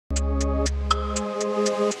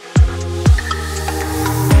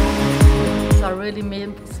really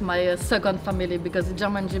miss my second family, because the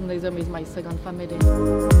German gymnasium is my second family.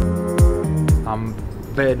 I'm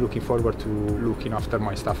very looking forward to looking after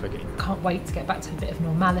my staff again. Can't wait to get back to a bit of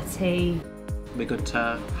normality. It'll be good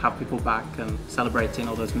to have people back and celebrating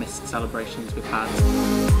all those missed celebrations we've had.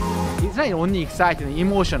 It's not only exciting,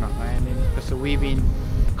 emotional, because we've been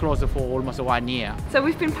close for almost 1 year. So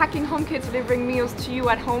we've been packing home kits, delivering meals to you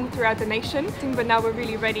at home throughout the nation, but now we're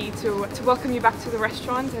really ready to welcome you back to the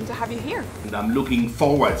restaurant and to have you here. And I'm looking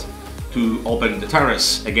forward to open the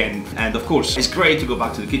terrace again, and of course it's great to go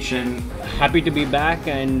back to the kitchen. Happy to be back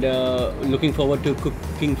and looking forward to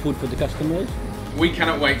cooking food for the customers. We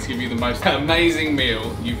cannot wait to give you the most amazing meal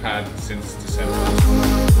you've had since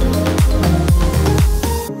December.